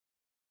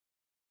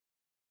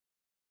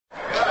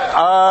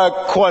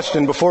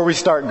Question before we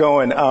start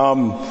going.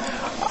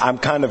 I'm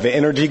kind of an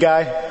energy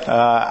guy.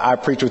 I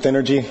preach with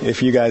energy.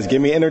 If you guys give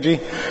me energy,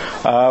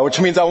 which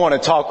means I want to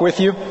talk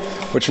with you,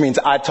 which means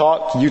I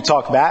talk, you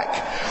talk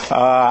back.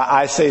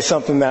 I say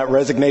something that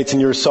resonates in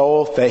your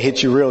soul, that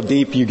hits you real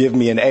deep. You give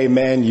me an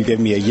amen. You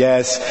give me a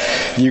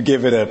yes. You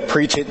give it a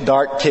preach it,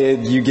 dark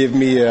kid. You give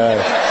me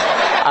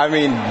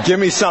give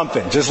me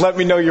something. Just let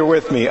me know you're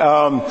with me.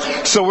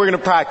 So we're going to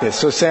practice.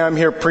 So say I'm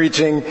here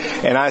preaching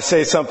and I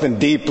say something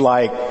deep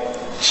like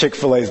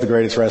Chick-fil-A is the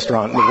greatest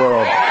restaurant in the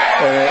world.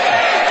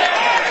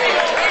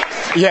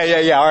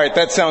 Yeah. All right.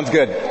 That sounds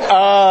good.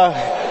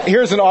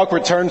 Here's an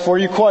awkward turn for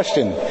you.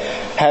 Question.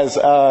 Has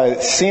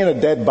seeing a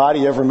dead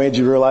body ever made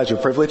you realize your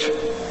privilege?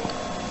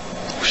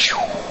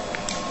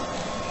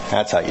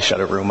 That's how you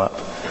shut a room up.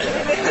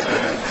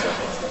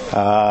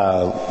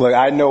 Look,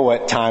 I know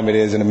what time it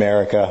is in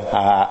America.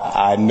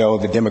 I know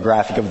the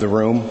demographic of the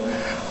room.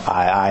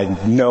 I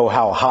know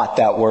how hot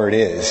that word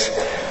is.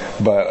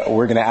 But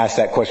we're going to ask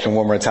that question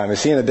one more time. Has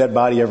seeing a dead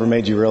body ever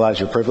made you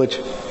realize your privilege?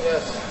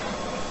 Yes.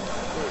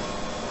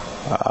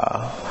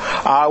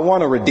 I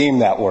want to redeem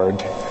that word.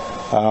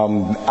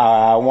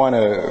 I want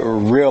to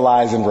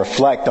realize and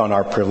reflect on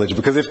our privilege,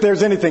 because if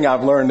there's anything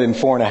I've learned in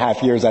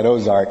 4.5 years at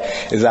Ozark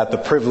is that the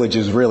privilege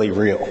is really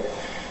real.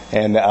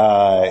 And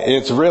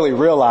it's really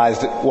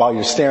realized while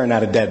you're staring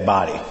at a dead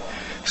body.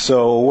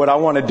 So what I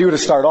want to do to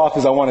start off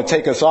is I want to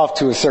take us off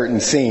to a certain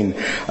scene,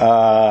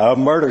 a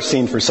murder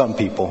scene for some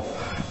people.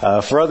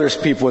 For others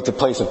people, it's a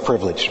place of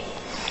privilege.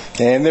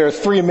 And there are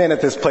 3 men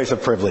at this place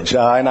of privilege.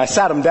 And I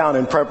sat them down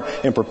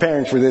in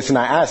preparing for this, and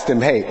I asked them,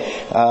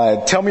 hey,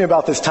 tell me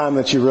about this time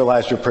that you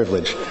realized your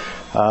privilege.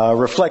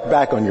 Reflect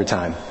back on your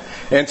time.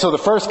 And so the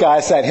first guy,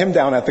 I sat him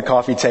down at the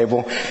coffee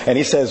table, and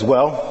he says,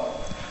 well,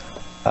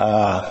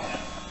 I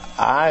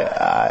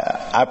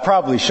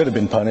probably should have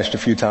been punished a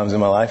few times in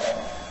my life.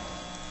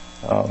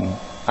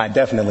 I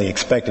definitely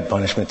expected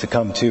punishment to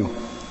come too.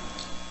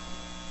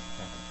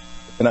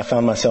 And I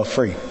found myself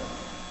free.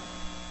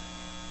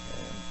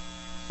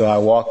 So I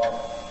walked,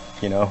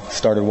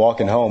 started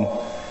walking home,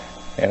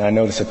 and I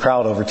noticed a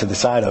crowd over to the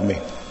side of me.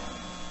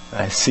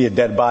 I see a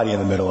dead body in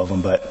the middle of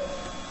them, but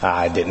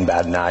I didn't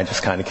bat an eye. I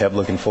just kind of kept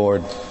looking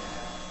forward.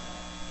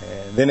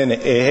 And then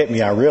it hit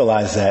me. I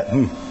realized that,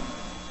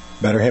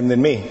 better him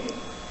than me.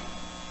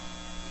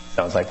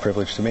 Sounds like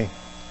privilege to me.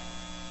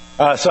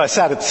 So I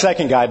sat the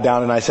second guy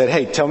down and I said,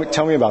 hey,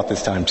 tell me about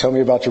this time. Tell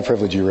me about your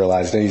privilege you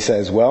realized. And he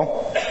says,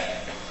 well,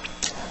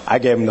 I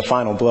gave him the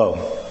final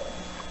blow.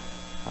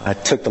 I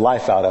took the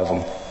life out of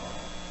him.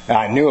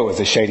 I knew it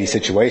was a shady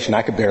situation.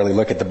 I could barely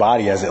look at the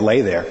body as it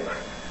lay there.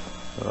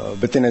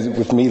 But then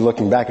with me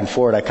looking back and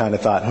forward, I kind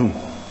of thought,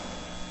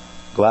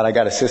 glad I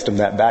got a system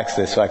that backs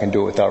this so I can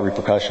do it without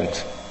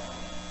repercussions.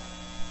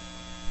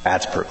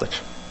 That's privilege.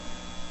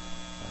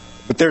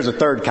 But there's a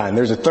third kind.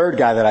 There's a third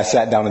guy that I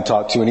sat down and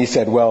talked to, and he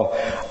said, well,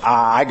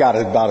 I got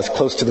about as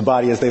close to the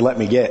body as they let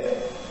me get.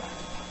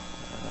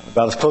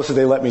 About as close as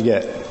they let me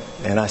get.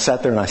 And I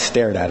sat there and I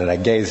stared at it. I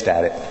gazed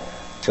at it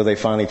till they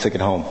finally took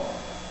it home.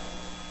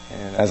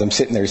 And as I'm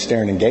sitting there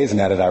staring and gazing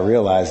at it, I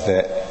realized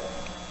that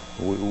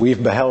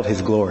we've beheld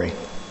his glory,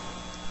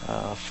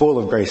 full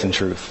of grace and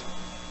truth.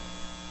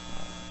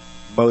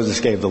 Moses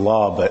gave the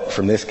law, but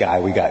from this guy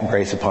we got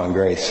grace upon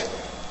grace.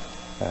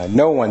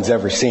 No one's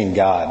ever seen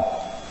God.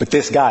 But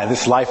this guy,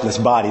 this lifeless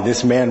body,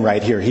 this man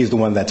right here, he's the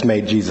one that's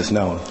made Jesus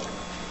known.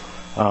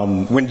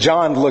 When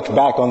John looked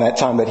back on that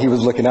time that he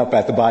was looking up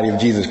at the body of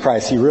Jesus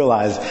Christ, he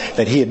realized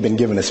that he had been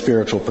given a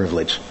spiritual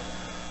privilege.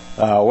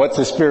 What's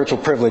a spiritual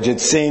privilege?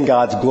 It's seeing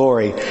God's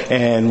glory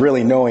and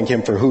really knowing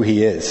him for who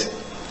he is.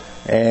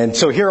 And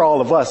so here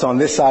all of us on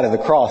this side of the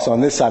cross, on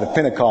this side of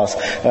Pentecost,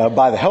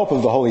 by the help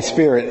of the Holy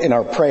Spirit in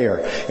our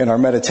prayer, in our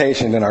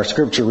meditation, in our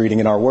scripture reading,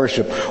 in our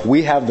worship,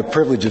 we have the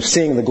privilege of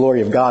seeing the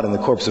glory of God in the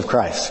corpse of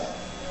Christ.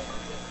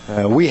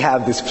 We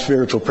have this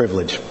spiritual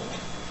privilege.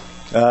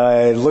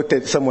 Look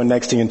at someone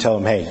next to you and tell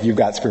them, hey, you've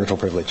got spiritual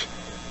privilege.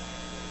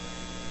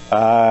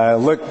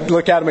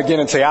 Look at them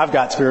again and say, I've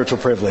got spiritual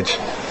privilege.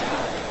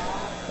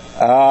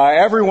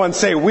 Everyone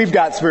say, we've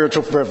got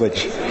spiritual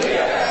privilege.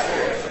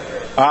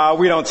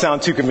 We don't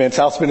sound too convinced.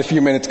 I'll spend a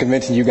few minutes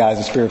convincing you guys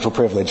of spiritual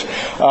privilege.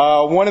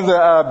 One of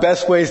the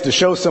best ways to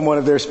show someone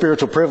of their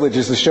spiritual privilege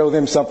is to show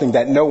them something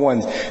that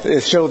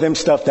show them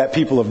stuff that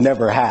people have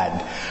never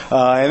had.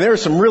 And there are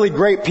some really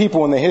great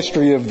people in the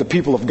history of the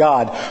people of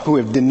God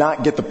who did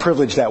not get the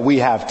privilege that we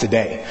have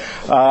today.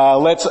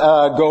 Let's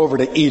go over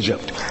to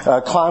Egypt.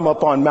 Climb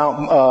up on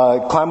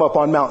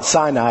Mount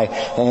Sinai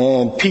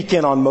and peek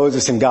in on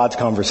Moses and God's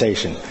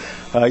conversation.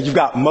 You've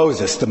got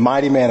Moses, the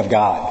mighty man of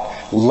God.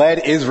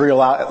 Led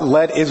Israel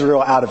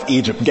out of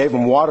Egypt, gave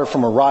them water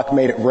from a rock,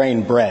 made it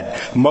rain bread.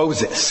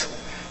 Moses.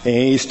 And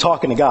he's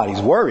talking to God. He's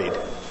worried.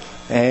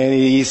 And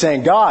he's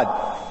saying, God,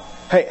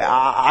 hey,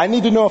 I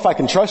need to know if I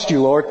can trust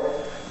you, Lord.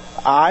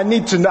 I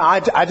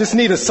just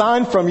need a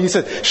sign from you. He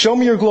said, show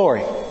me your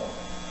glory.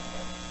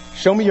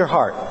 Show me your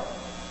heart.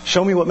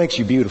 Show me what makes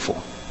you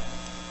beautiful.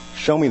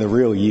 Show me the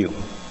real you.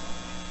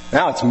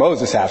 Now it's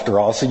Moses after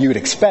all, so you would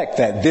expect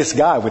that this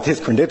guy with his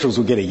credentials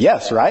would get a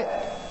yes, right?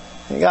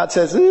 And God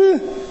says,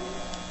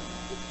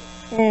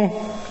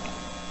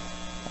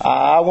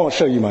 I won't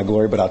show you my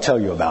glory, but I'll tell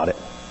you about it.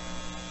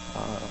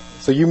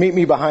 So you meet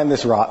me behind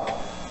this rock.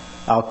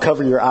 I'll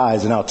cover your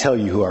eyes and I'll tell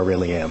you who I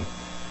really am.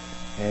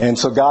 And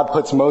so God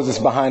puts Moses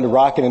behind a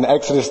rock, and in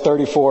Exodus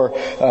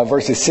 34,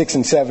 verses 6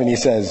 and 7, he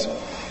says,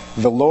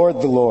 the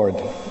Lord,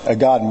 a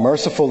God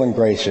merciful and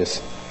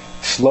gracious,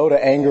 slow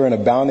to anger and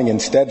abounding in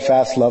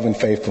steadfast love and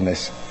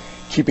faithfulness,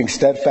 keeping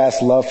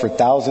steadfast love for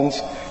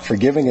thousands,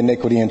 forgiving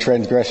iniquity and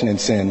transgression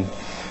and sin,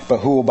 but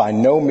who will by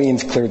no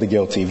means clear the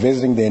guilty,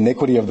 visiting the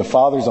iniquity of the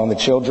fathers on the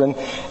children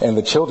and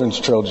the children's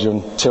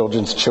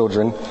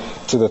children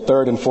to the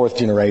third and fourth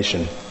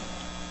generation.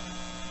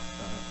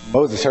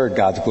 Moses heard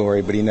God's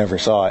glory, but he never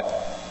saw it.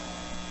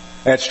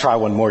 Let's try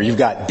one more. You've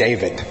got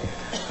David.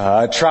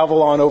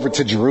 Travel on over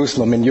to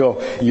Jerusalem and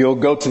you'll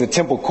go to the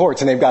temple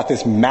courts, and they've got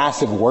this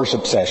massive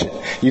worship session.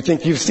 You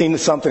think you've seen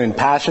something in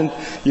Passion?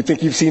 You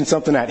think you've seen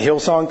something at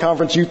Hillsong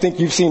Conference? You think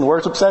you've seen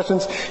worship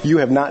sessions? You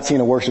have not seen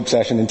a worship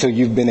session until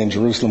you've been in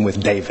Jerusalem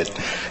with David.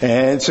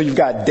 And so you've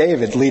got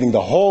David leading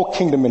the whole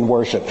kingdom in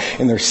worship,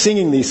 and they're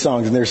singing these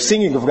songs, and they're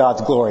singing of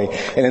God's glory.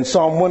 And in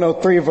Psalm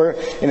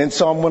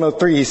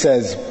 103 he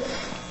says,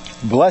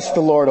 bless the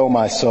Lord, O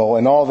my soul,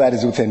 and all that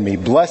is within me.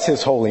 Bless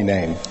his holy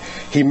name.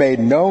 He made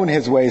known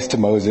his ways to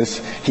Moses.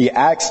 He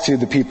acts to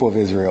the people of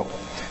Israel.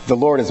 The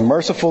Lord is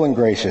merciful and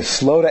gracious,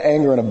 slow to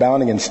anger and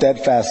abounding in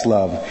steadfast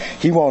love.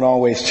 He won't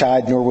always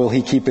chide, nor will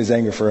he keep his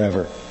anger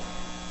forever.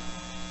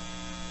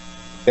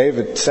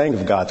 David sang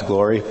of God's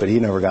glory, but he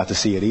never got to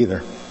see it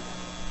either.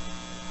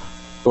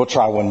 We'll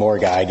try one more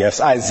guy, I guess.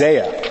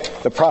 Isaiah,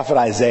 the prophet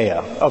Isaiah.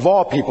 Of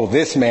all people,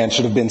 this man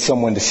should have been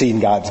someone to see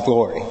God's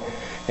glory.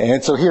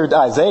 And so here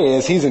Isaiah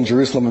is, he's in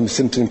Jerusalem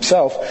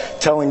himself,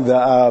 telling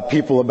the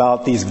people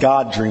about these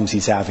God dreams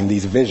he's having,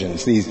 these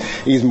visions,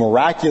 these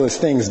miraculous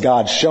things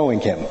God's showing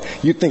him.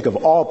 You'd think of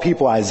all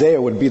people,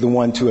 Isaiah would be the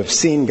one to have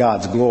seen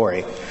God's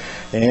glory.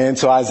 And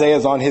so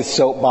Isaiah's on his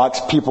soapbox,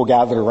 people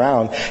gathered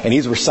around, and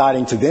he's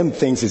reciting to them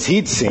things as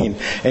he'd seen.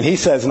 And he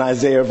says in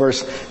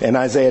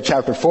Isaiah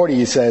chapter 40,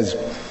 he says,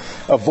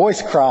 a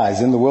voice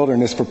cries in the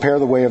wilderness, prepare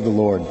the way of the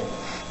Lord.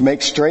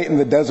 Make straight in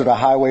the desert a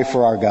highway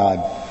for our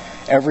God.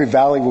 Every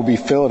valley will be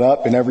filled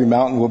up and every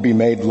mountain will be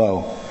made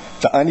low.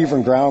 The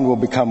uneven ground will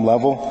become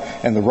level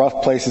and the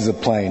rough places a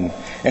plain.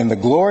 And the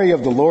glory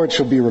of the Lord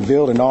shall be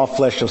revealed and all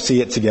flesh shall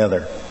see it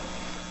together.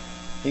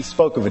 He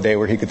spoke of a day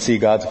where he could see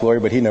God's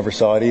glory, but he never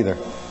saw it either.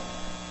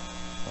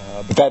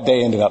 But that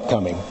day ended up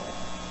coming.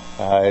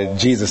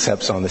 Jesus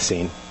steps on the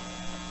scene.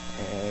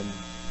 And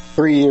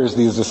 3 years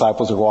these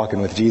disciples are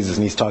walking with Jesus,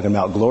 and he's talking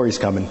about glory's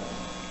coming.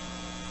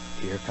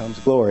 Here comes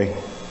glory.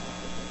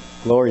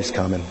 Glory's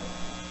coming.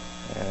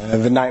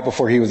 The night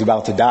before he was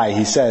about to die,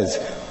 he says,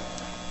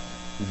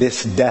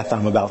 this death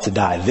I'm about to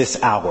die,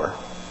 this hour,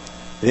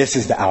 this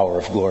is the hour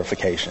of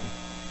glorification.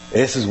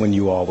 This is when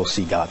you all will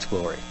see God's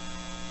glory.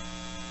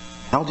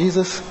 Now,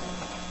 Jesus?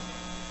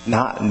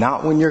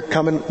 Not when you're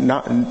coming,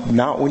 not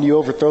when you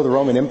overthrow the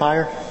Roman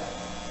Empire?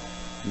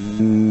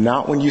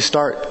 Not when you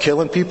start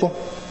killing people?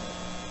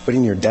 But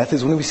in your death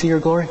is when we see your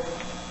glory?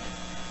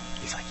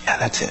 He's like, yeah,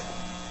 that's it.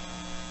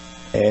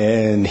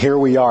 And here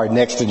we are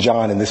next to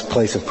John in this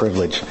place of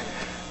privilege.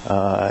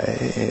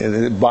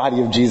 The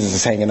body of Jesus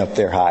is hanging up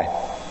there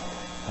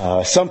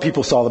high. Some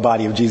people saw the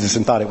body of Jesus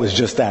and thought it was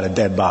just that, a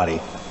dead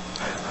body.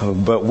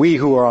 But we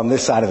who are on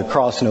this side of the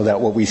cross know that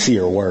what we see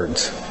are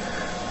words.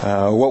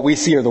 What we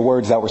see are the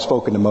words that were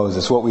spoken to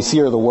Moses. What we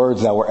see are the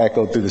words that were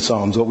echoed through the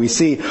Psalms. What we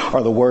see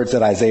are the words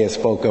that Isaiah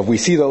spoke of. We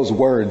see those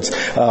words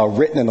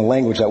written in a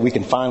language that we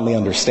can finally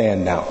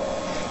understand now.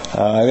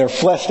 They're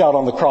fleshed out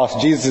on the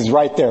cross. Jesus is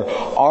right there,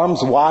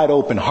 arms wide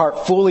open,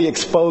 heart fully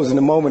exposed in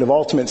a moment of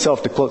ultimate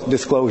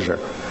self-disclosure.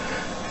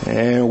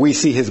 And we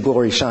see his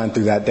glory shine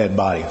through that dead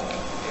body.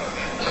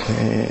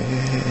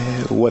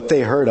 What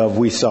they heard of,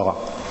 we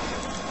saw.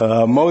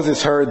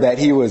 Moses heard that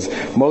he was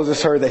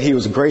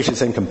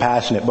gracious and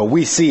compassionate, but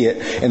we see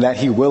it in that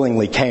he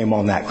willingly came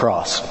on that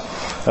cross.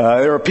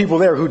 There were people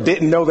there who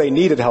didn't know they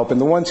needed help, and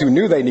the ones who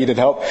knew they needed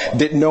help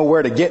didn't know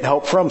where to get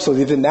help from, so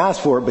they didn't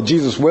ask for it, but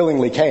Jesus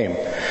willingly came.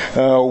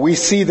 We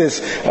see this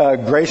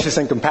gracious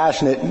and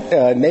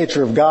compassionate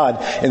nature of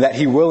God in that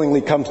he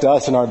willingly comes to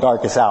us in our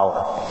darkest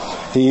hour.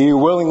 He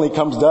willingly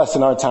comes to us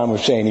in our time of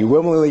shame. He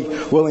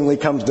willingly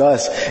comes to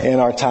us in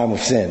our time of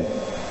sin.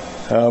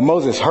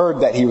 Moses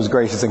heard that he was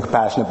gracious and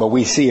compassionate, but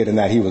we see it in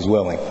that he was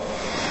willing.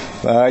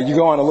 You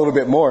go on a little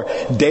bit more.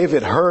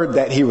 David heard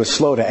that he was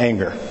slow to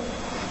anger.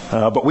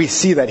 But we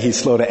see that he's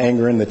slow to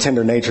anger in the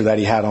tender nature that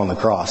he had on the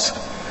cross.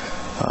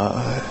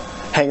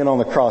 Hanging on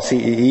the cross,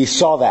 he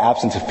saw the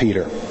absence of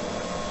Peter.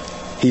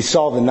 He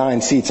saw the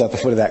 9 seats at the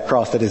foot of that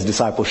cross that his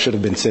disciples should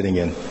have been sitting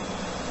in.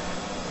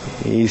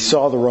 He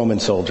saw the Roman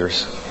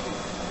soldiers.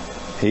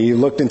 He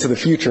looked into the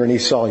future and he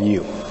saw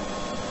you.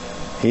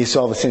 He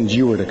saw the sins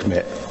you were to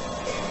commit.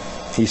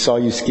 He saw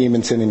you scheme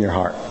and sin in your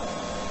heart.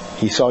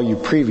 He saw you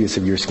previous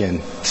of your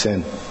sin.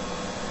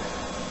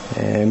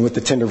 And with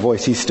the tender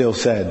voice, he still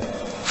said,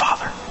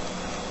 Father,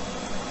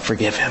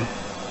 forgive him.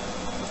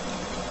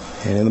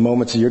 And in the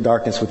moments of your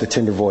darkness with a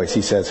tender voice,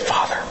 he says,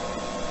 Father,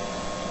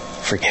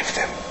 forgive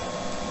them.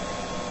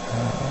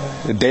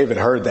 David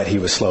heard that he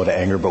was slow to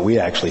anger, but we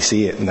actually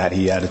see it in that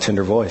he had a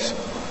tender voice.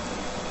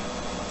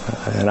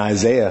 And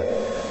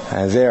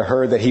Isaiah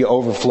heard that he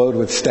overflowed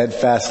with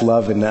steadfast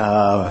love and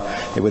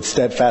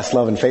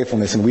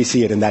faithfulness, and we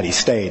see it in that he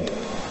stayed.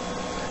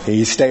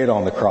 He stayed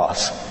on the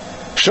cross.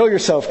 Show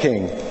yourself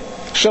king.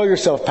 Show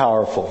yourself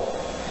powerful.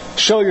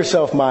 Show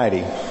yourself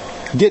mighty.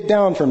 Get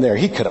down from there.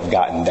 He could have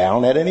gotten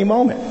down at any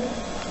moment.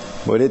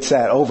 But it's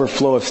that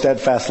overflow of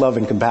steadfast love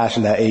and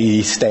compassion that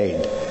he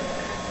stayed.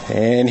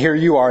 And here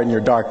you are in your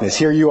darkness.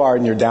 Here you are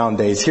in your down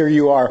days. Here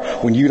you are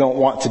when you don't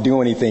want to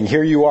do anything.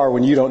 Here you are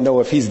when you don't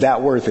know if he's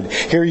that worth it.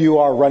 Here you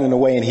are running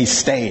away, and he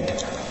stayed.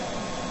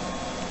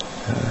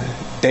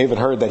 David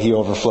heard that he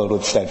overflowed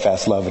with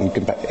steadfast love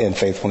and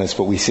faithfulness,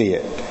 but we see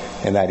it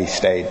in that he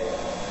stayed.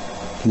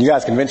 You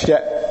guys convinced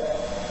yet?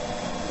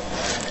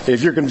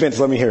 If you're convinced,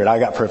 let me hear it. I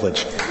got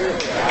privilege.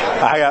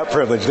 I got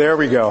privilege. There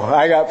we go.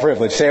 I got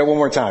privilege. Say it one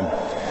more time.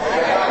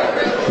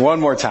 One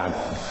more time.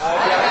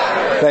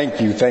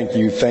 Thank you, thank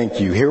you, thank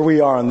you. Here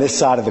we are on this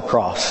side of the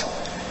cross.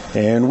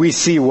 And we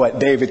see what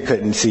David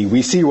couldn't see.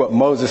 We see what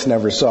Moses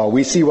never saw.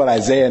 We see what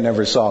Isaiah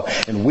never saw.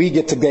 And we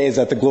get to gaze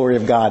at the glory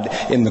of God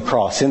in the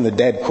cross, in the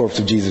dead corpse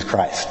of Jesus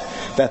Christ.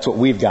 That's what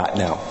we've got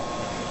now.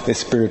 This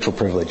spiritual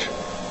privilege.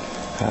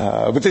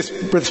 But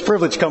this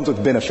privilege comes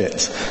with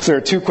benefits. So there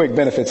are two quick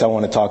benefits I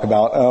want to talk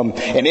about.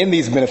 And in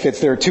these benefits,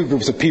 there are two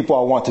groups of people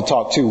I want to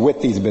talk to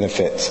with these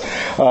benefits.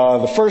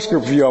 The first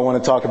group of you I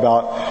want to talk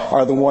about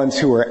are the ones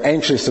who are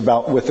anxious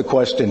with the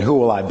question, who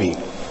will I be?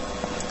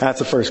 That's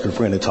the first group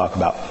we're going to talk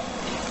about.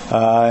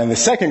 And the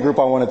second group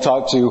I want to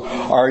talk to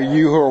are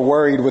you who are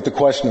worried with the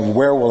question of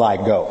where will I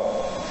go?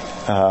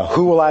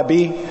 Who will I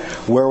be?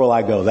 Where will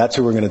I go? That's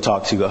who we're going to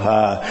talk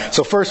to.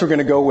 So first we're going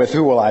to go with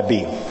who will I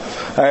be?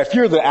 If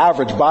you're the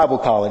average Bible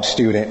college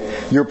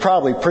student, you're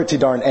probably pretty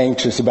darn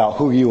anxious about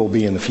who you will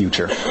be in the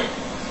future.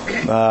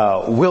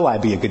 Will I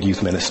be a good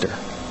youth minister?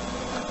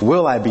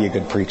 Will I be a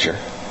good preacher?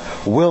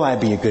 Will I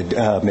be a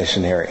good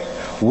missionary?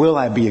 Will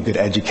I be a good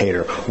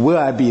educator? Will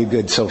I be a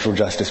good social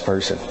justice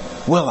person?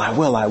 Will I?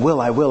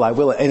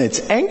 And it's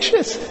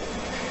anxious.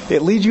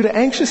 It leads you to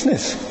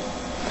anxiousness.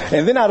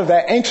 And then out of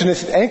that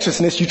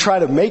anxiousness, you try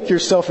to make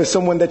yourself as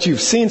someone that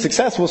you've seen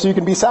successful so you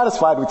can be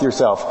satisfied with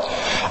yourself.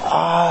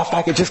 If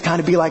I could just kind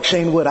of be like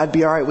Shane Wood, I'd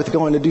be all right with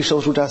going to do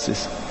social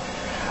justice.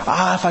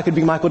 If I could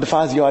be Michael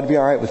DeFazio, I'd be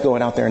all right with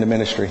going out there into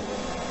ministry.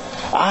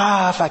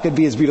 If I could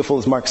be as beautiful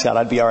as Mark Scott,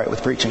 I'd be all right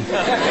with preaching.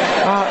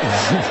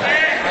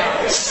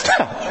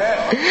 Stop.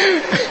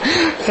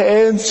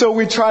 And so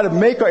we try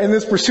to in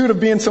this pursuit of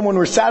being someone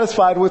we're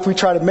satisfied with, we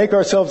try to make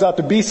ourselves out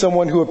to be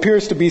someone who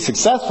appears to be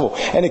successful.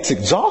 And it's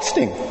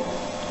exhausting.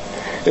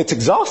 It's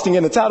exhausting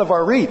and it's out of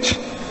our reach.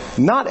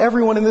 Not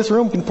everyone in this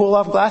room can pull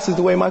off glasses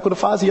the way Michael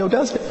DeFazio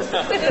does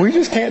it. We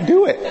just can't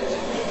do it.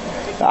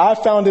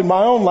 I've found in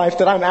my own life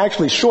that I'm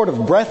actually short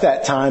of breath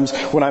at times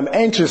when I'm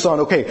anxious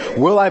on, okay,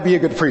 will I be a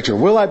good preacher?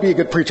 Will I be a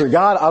good preacher?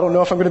 God, I don't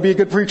know if I'm going to be a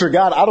good preacher.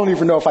 God, I don't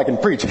even know if I can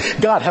preach.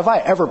 God, have I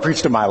ever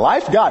preached in my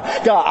life? God,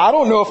 I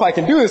don't know if I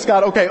can do this.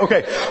 God, okay.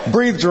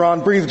 Breathe,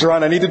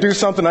 Jerron. I need to do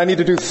something.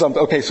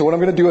 Okay, so what I'm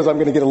going to do is I'm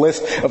going to get a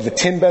list of the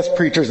 10 best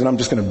preachers and I'm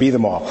just going to be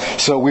them all.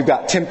 So we've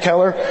got Tim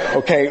Keller.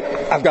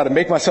 Okay, I've got to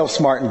make myself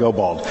smart and go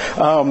bald.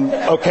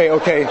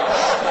 Okay.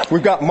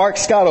 We've got Mark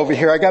Scott over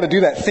here. I got to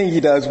do that thing he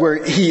does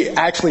where he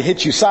actually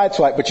hits you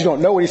sideswipe, but you don't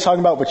know what he's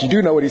talking about, but you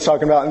do know what he's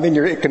talking about, and then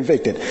you're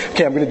convicted.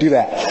 Okay, I'm going to do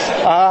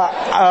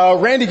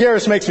that. Randy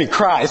Garris makes me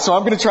cry, so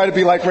I'm going to try to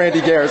be like Randy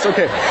Garris.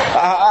 Okay.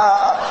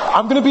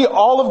 I'm going to be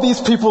all of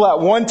these people at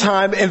one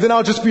time, and then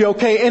I'll just be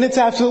okay, and it's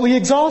absolutely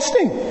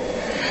exhausting.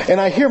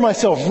 And I hear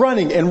myself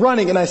running,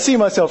 and I see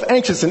myself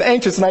anxious, and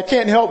I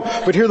can't help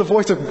but hear the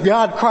voice of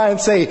God cry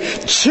and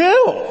say,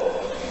 chill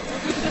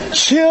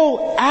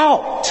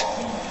out.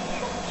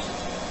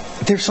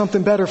 There's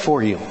something better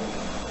for you.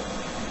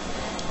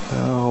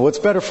 What's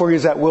better for you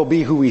is that we'll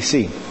be who we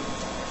see.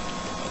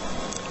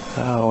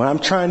 I'm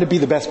trying to be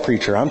the best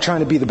preacher. I'm trying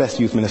to be the best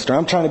youth minister.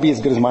 I'm trying to be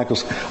as good as Michael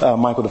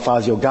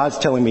DeFazio. God's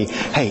telling me,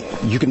 hey,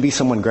 you can be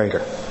someone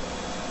greater.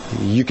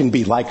 You can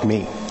be like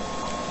me.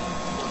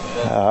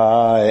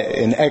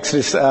 In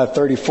Exodus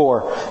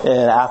 34, and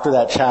after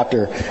that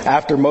chapter,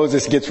 after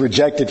Moses gets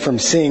rejected from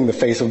seeing the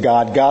face of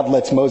God, God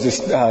lets Moses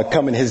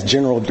come in his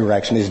general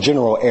direction, his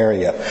general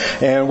area.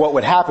 And what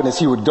would happen is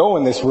he would go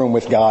in this room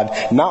with God,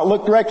 not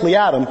look directly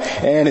at him,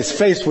 and his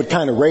face would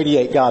kind of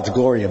radiate God's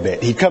glory a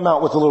bit. He'd come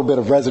out with a little bit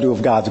of residue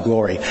of God's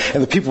glory.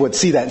 And the people would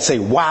see that and say,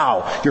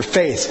 wow, your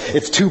face,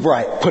 it's too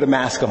bright. Put a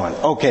mask on.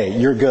 Okay,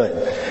 you're good.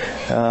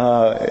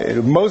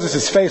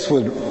 Moses' face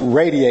would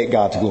radiate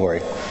God's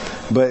glory.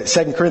 But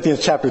 2 Corinthians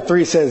chapter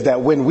 3 says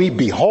that when we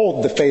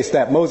behold the face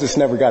that Moses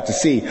never got to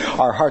see,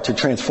 our hearts are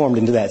transformed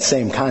into that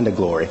same kind of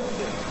glory.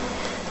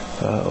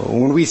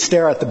 When we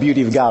stare at the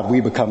beauty of God,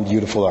 we become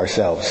beautiful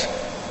ourselves.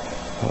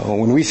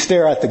 When we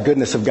stare at the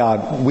goodness of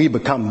God, we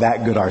become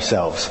that good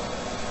ourselves.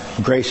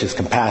 Gracious,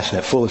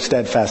 compassionate, full of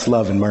steadfast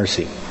love and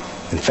mercy.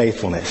 and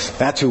faithfulness.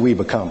 That's who we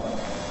become.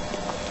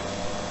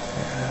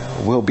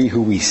 We'll be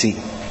who we see.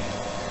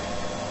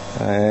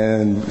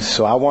 And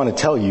so I want to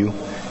tell you,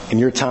 in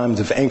your times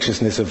of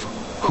anxiousness of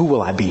who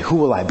will I be, who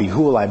will I be,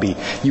 who will I be,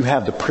 you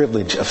have the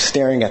privilege of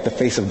staring at the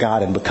face of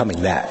God and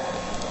becoming that.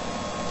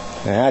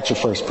 And that's your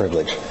first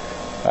privilege.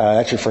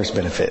 That's your first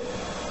benefit.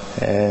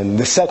 And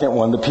the second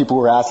one, the people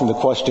who are asking the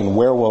question,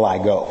 where will I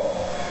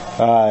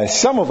go?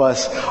 Some of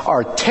us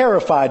are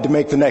terrified to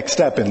make the next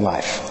step in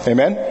life.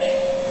 Amen?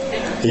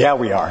 Yeah,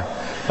 we are.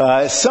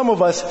 Some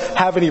of us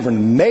haven't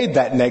even made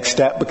that next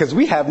step because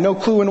we have no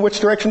clue in which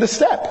direction to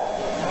step.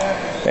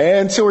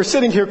 And so we're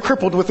sitting here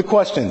crippled with the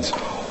questions.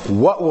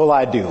 What will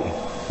I do?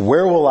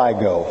 Where will I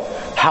go?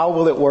 How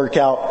will it work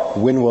out?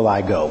 When will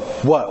I go?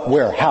 What,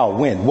 where, how,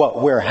 when?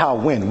 What, where, how,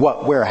 when?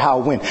 What, where, how,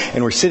 when?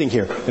 And we're sitting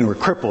here and we're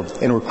crippled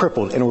and we're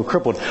crippled and we're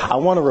crippled. I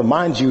want to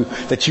remind you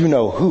that you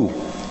know who.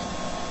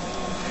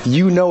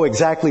 You know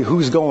exactly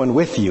who's going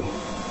with you.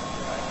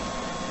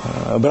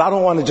 But I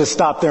don't want to just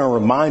stop there and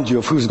remind you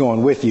of who's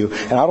going with you.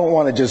 And I don't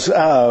want to just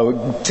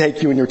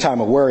take you in your time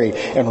of worry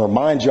and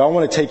remind you. I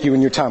want to take you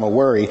in your time of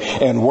worry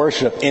and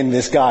worship in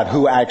this God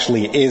who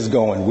actually is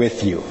going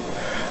with you.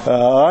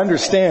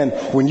 Understand,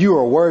 when you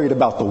are worried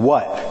about the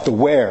what, the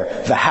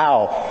where, the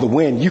how, the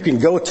when, you can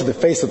go to the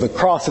face of the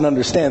cross and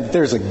understand that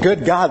there's a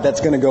good God that's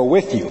going to go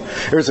with you.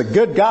 There's a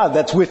good God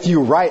that's with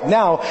you right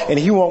now, and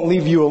He won't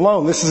leave you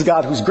alone. This is a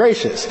God who's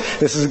gracious.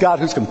 This is a God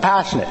who's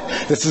compassionate.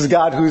 This is a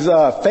God who's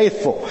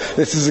faithful.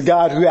 This is a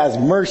God who has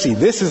mercy.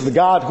 This is the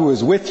God who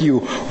is with you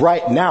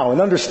right now. And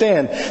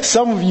understand,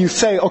 some of you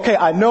say, okay,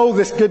 I know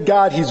this good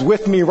God, He's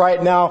with me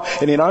right now,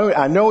 and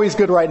I know He's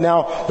good right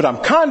now, but I'm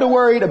kind of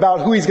worried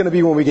about who He's going to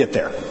be when we get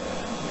there.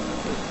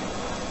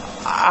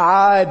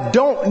 I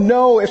don't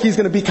know if He's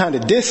going to be kind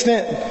of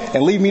distant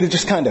and leave me to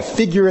just kind of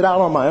figure it out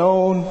on my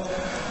own.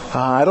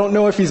 I don't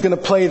know if He's going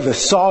to play the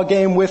Saw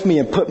game with me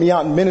and put me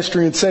out in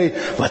ministry and say,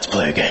 let's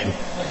play a game.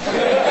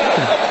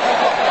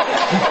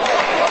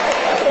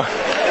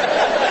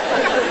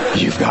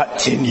 You've got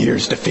 10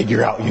 years to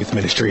figure out youth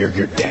ministry or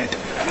you're dead.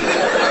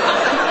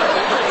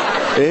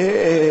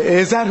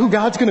 Is that who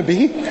God's going to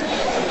be?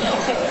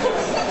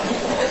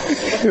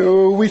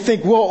 We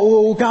think,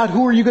 well, God,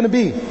 who are you going to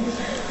be?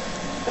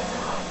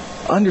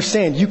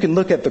 Understand, you can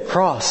look at the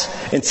cross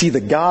and see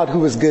the God who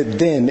was good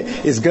then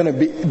is going to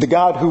be, the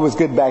God who was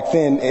good back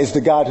then is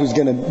the God who's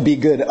going to be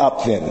good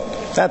up then.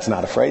 That's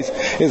not a phrase.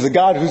 Is the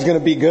God who's going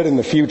to be good in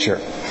the future.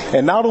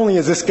 And not only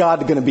is this God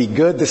going to be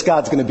good, this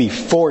God's going to be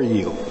for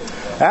you.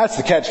 That's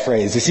the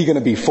catchphrase. Is He going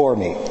to be for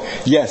me?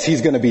 Yes,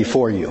 He's going to be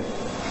for you.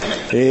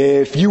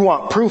 If you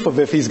want proof of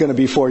if He's going to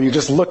be for you,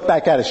 just look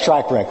back at His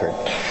track record.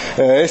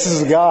 This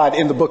is a God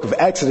in the book of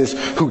Exodus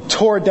who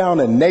tore down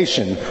a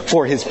nation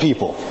for His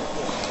people.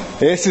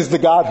 This is the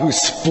God who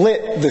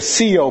split the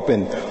sea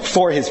open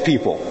for His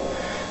people.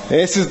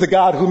 This is the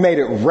God who made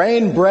it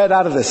rain bread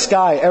out of the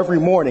sky every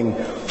morning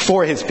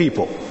for His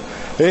people.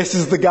 This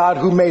is the God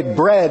who made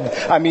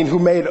who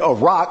made a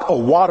rock a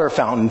water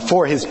fountain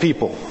for His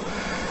people.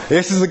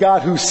 This is the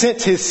God who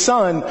sent His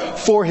Son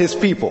for His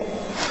people.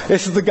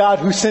 This is the God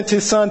who sent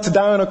His Son to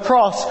die on a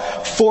cross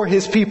for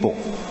His people.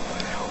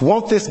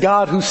 Won't this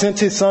God who sent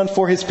His Son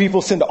for His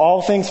people send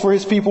all things for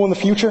His people in the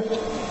future?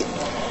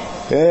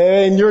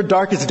 In your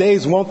darkest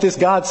days, won't this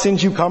God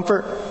send you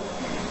comfort?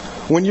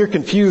 When you're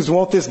confused,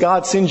 won't this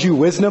God send you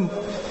wisdom?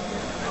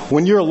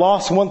 When you're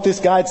lost, won't this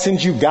God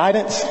send you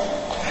guidance?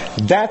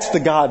 That's the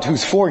God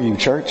who's for you,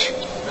 church.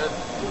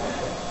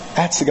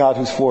 That's the God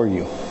who's for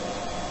you.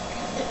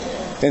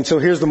 And so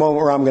here's the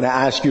moment where I'm going to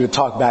ask you to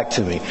talk back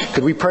to me.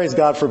 Could we praise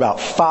God for about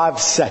 5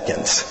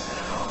 seconds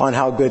on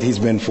how good He's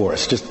been for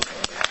us? Just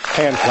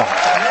hand clap.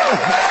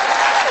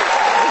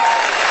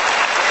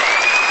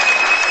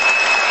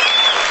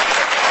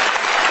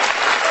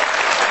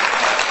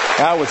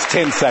 That was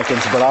 10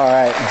 seconds, but all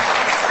right.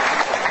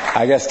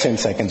 I guess 10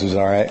 seconds was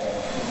all right.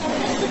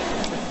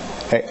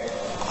 Hey,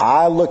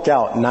 I look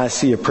out and I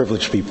see a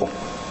privileged people.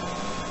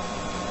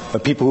 A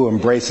people who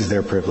embraces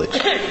their privilege.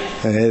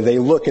 And they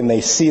look and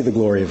they see the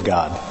glory of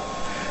God.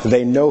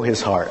 They know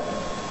His heart.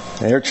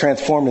 And they're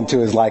transformed into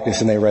His likeness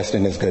and they rest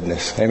in His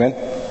goodness. Amen?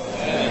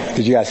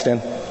 Could you guys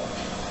stand?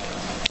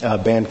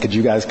 Band, could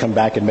you guys come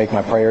back and make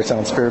my prayer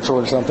sound spiritual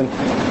or something?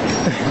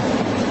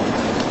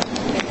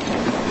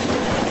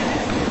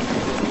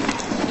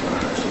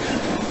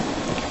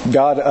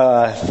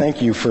 God,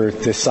 thank You for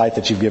this sight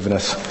that You've given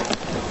us.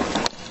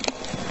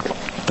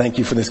 Thank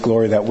You for this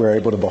glory that we're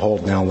able to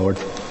behold now, Lord.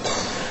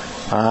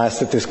 I ask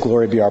that this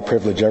glory be our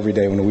privilege every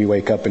day when we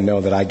wake up and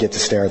know that I get to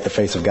stare at the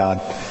face of God.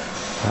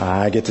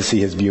 I get to see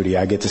His beauty.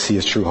 I get to see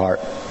His true heart.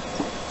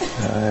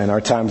 In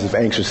our times of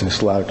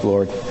anxiousness,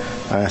 Lord,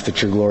 I ask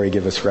that Your glory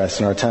give us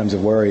rest. In our times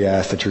of worry, I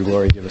ask that Your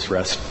glory give us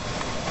rest.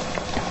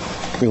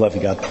 We love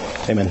You, God.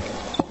 Amen.